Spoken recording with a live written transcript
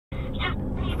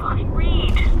fucking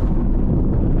read.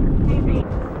 Maybe.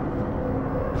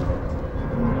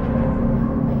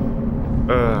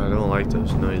 I don't like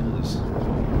those noises.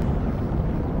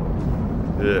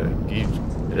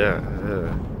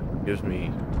 Gives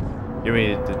me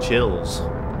the chills.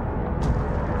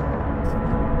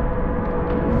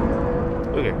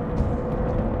 Okay.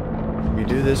 We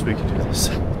do this, we can do this.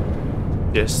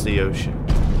 Yes, the ocean.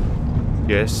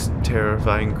 Yes,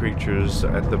 terrifying creatures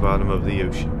at the bottom of the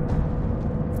ocean.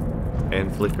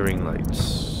 And flickering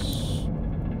lights.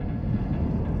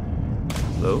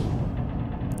 Hello?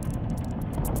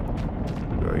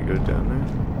 Do I go down there?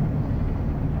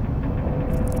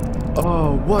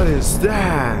 Oh, what is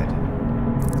that?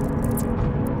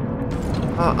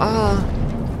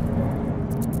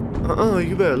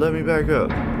 You better let me back up.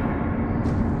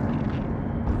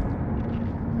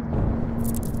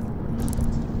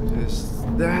 Just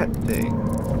that thing.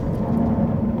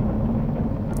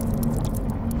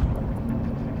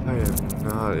 I am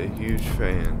not a huge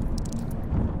fan.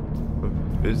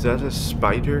 Is that a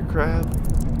spider crab?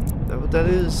 Is that what that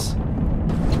is?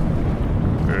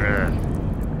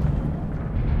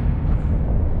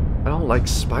 I don't like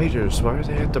spiders. Why are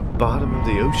they at the bottom of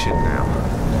the ocean now?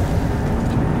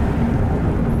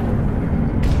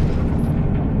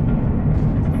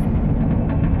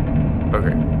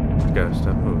 Okay, gotta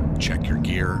stop moving. Check your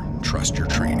gear, trust your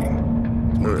training.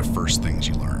 It's one of the first things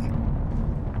you learn.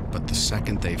 But the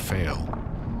second they fail,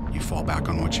 you fall back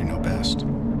on what you know best.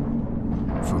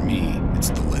 For me, it's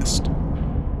the list.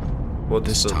 What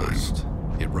this the time, list?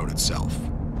 It wrote itself.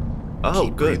 Oh,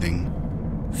 Keep good. breathing,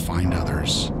 find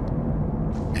others,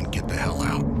 and get the hell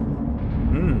out.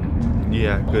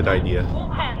 Yeah, good idea. All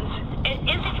hands. It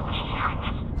isn't your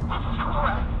hands.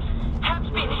 Has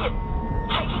been hit.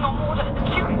 Taking on water.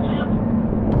 Seriously.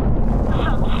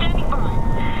 Sub, standing by.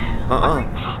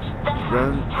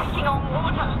 Run. Taking on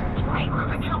water. Right, I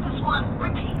count as one.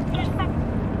 Repeat. Get back.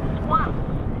 One.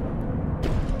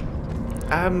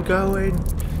 I'm going.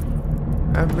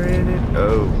 I'm running.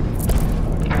 Oh.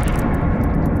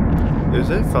 Is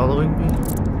it following me?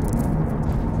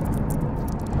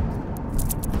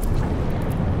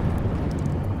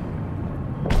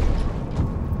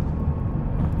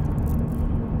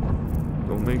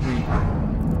 Don't make me.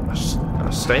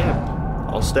 I'll stab.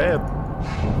 I'll stab.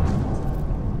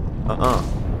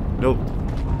 Nope.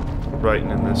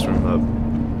 Brightening this room up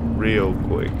real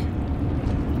quick.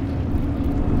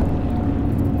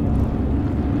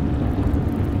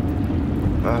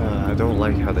 I don't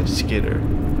like how they skitter.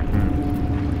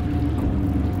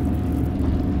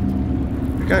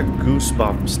 I got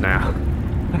goosebumps now.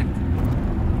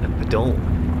 I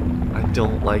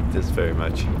don't like this very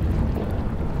much.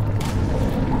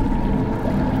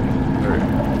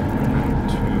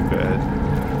 Too bad.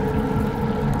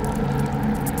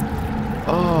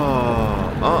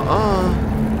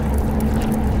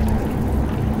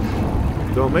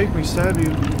 Don't make me stab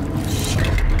you.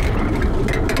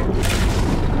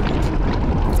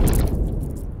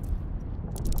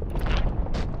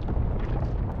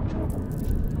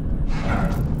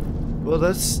 Well,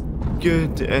 that's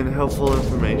good and helpful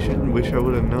information. Wish I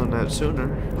would have known that sooner.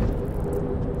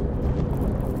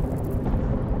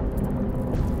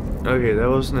 Okay, that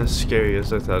wasn't as scary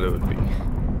as I thought it would be.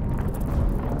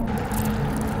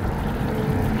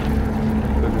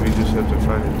 But we just have to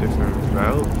find a different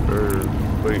route, or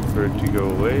wait for it to go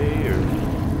away, or...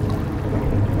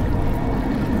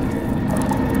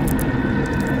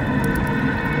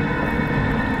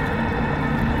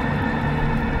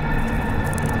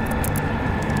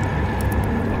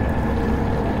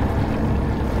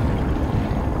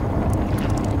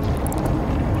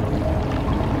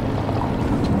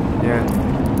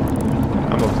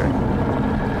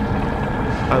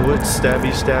 I would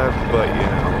stabby stab, but you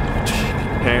know,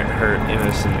 can't hurt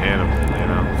innocent animal, you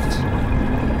know.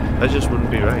 That just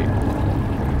wouldn't be right.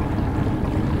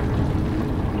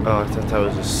 Oh, I thought that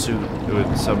was a suit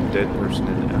with some dead person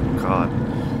in it. Oh god.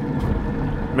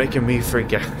 Making me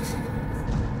freak out.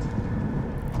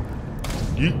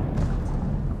 Yeet.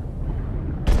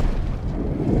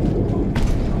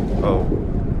 Oh.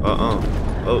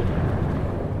 Oh.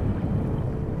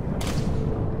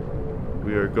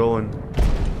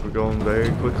 We're going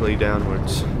very quickly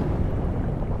downwards.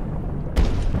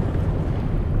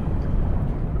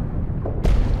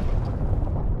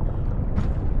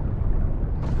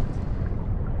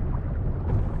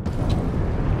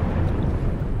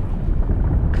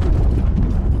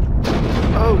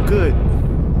 Oh good.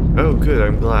 Oh good,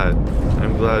 I'm glad.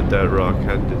 I'm glad that rock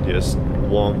had to just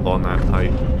womp on that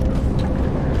pipe.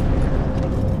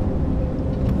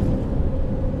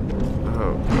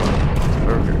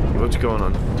 what's going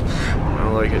on. I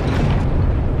don't like it.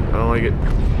 I don't like it.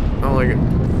 I don't like it.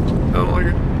 I don't like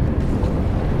it.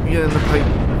 Get in the pipe.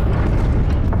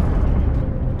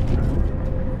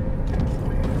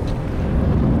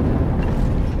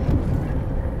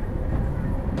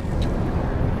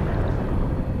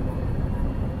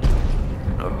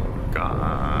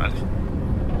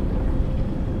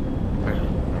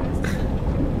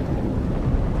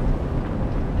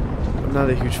 Not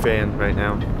a huge fan right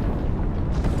now.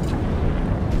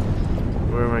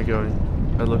 Where am I going?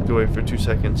 I looked away for 2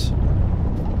 seconds.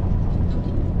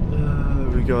 Are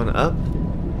we going up?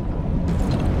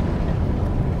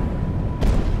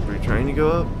 Are we trying to go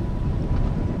up?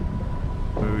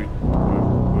 What are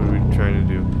we trying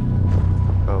to do?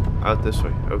 Oh, out this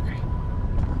way. Okay.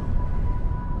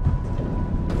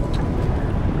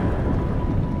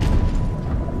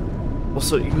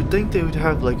 Also, you would think they would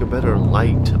have like a better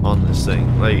light on this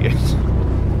thing. Like,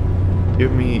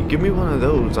 give me one of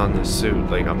those on this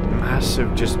suit. Like a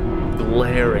massive, just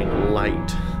glaring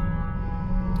light.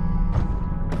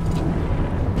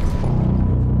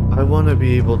 I want to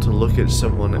be able to look at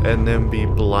someone and then be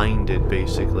blinded,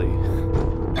 basically.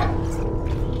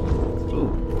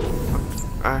 Ooh,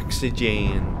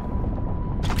 oxygen.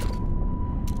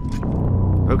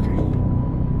 Okay.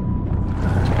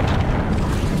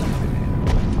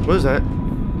 What is that?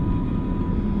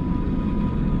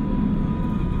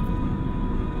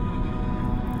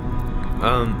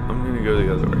 I'm gonna go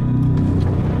the other way.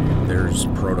 There's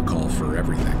protocol for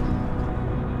everything.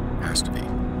 Has to be.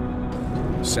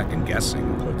 Second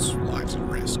guessing puts lives at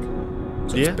risk.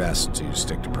 So it's best to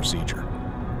stick to procedure,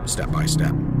 step by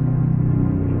step.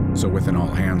 So with an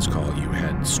all-hands call, you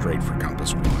head straight for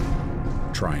Compass 1.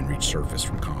 Try and reach surface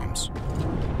from comms.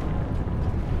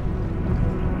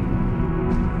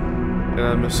 And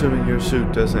I'm assuming your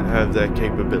suit doesn't have that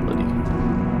capability.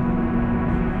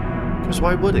 Because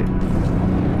why would it?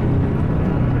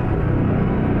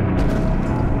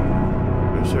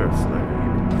 Is there a flag?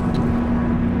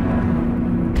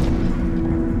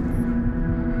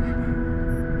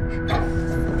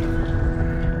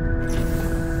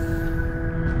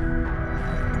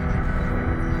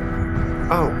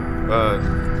 Oh,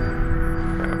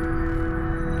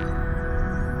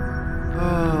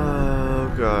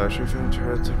 oh gosh, I found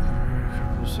her at the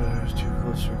couple size too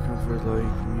close for comfort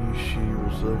like me. She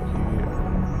was lucky.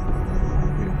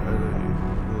 I don't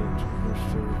even to push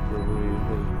the way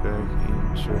headed back in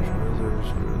search of others,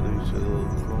 or at least a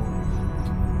little phone.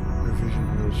 Her vision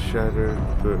was shattered,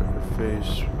 but her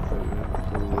face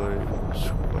was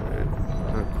quiet.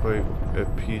 Not quite at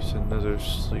peace, another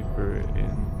sleeper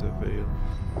in the veil.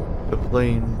 A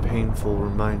plain, painful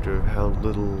reminder of how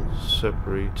little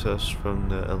separates us from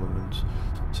the elements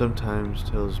sometimes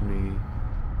tells me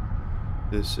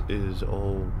this is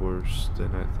all worse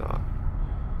than I thought.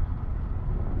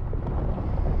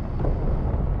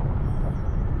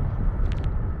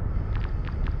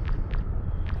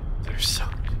 There's so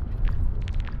many.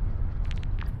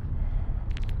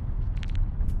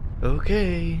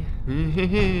 Okay,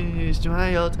 it's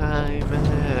smile time.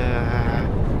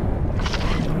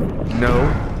 No.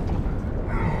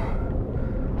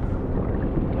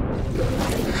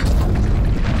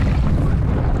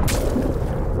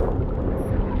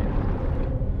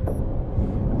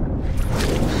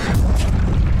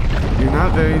 You're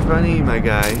not very funny, my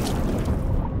guy.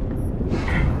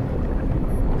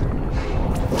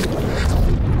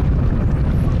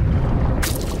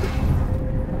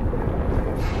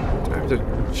 Drive the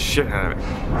shit out of it.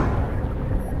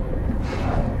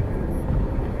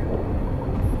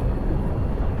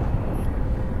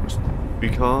 Be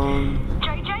calm.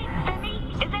 JJ, Benny,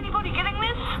 is anybody getting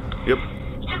this? Yep.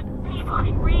 Just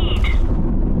anybody read.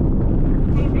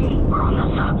 Maybe we're on the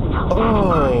substance.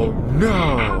 Oh no!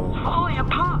 Falling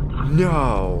apart.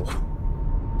 No.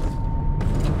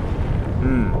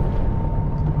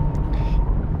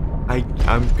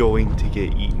 I'm going to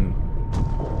get eaten.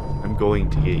 I'm going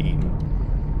to get eaten.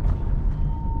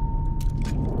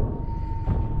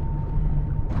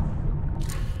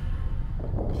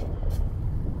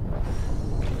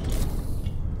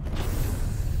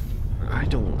 I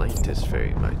don't like this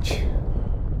very much.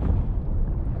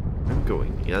 I'm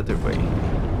going the other way.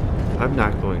 I'm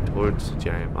not going towards the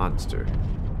giant monster.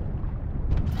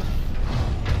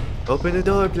 Open the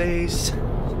door, please.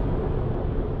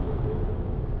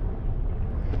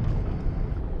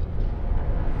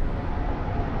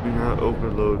 Do not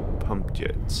overload pump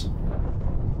jets.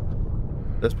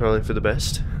 That's probably for the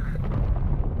best.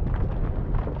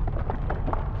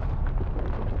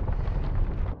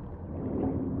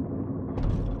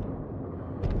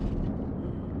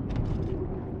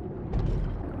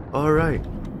 Alright,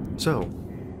 So,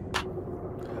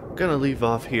 I'm gonna leave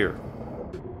off here.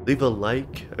 Leave a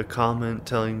like, a comment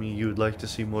telling me you would like to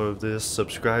see more of this.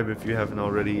 Subscribe if you haven't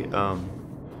already.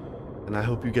 And I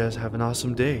hope you guys have an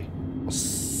awesome day. I'll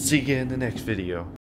see you in the next video.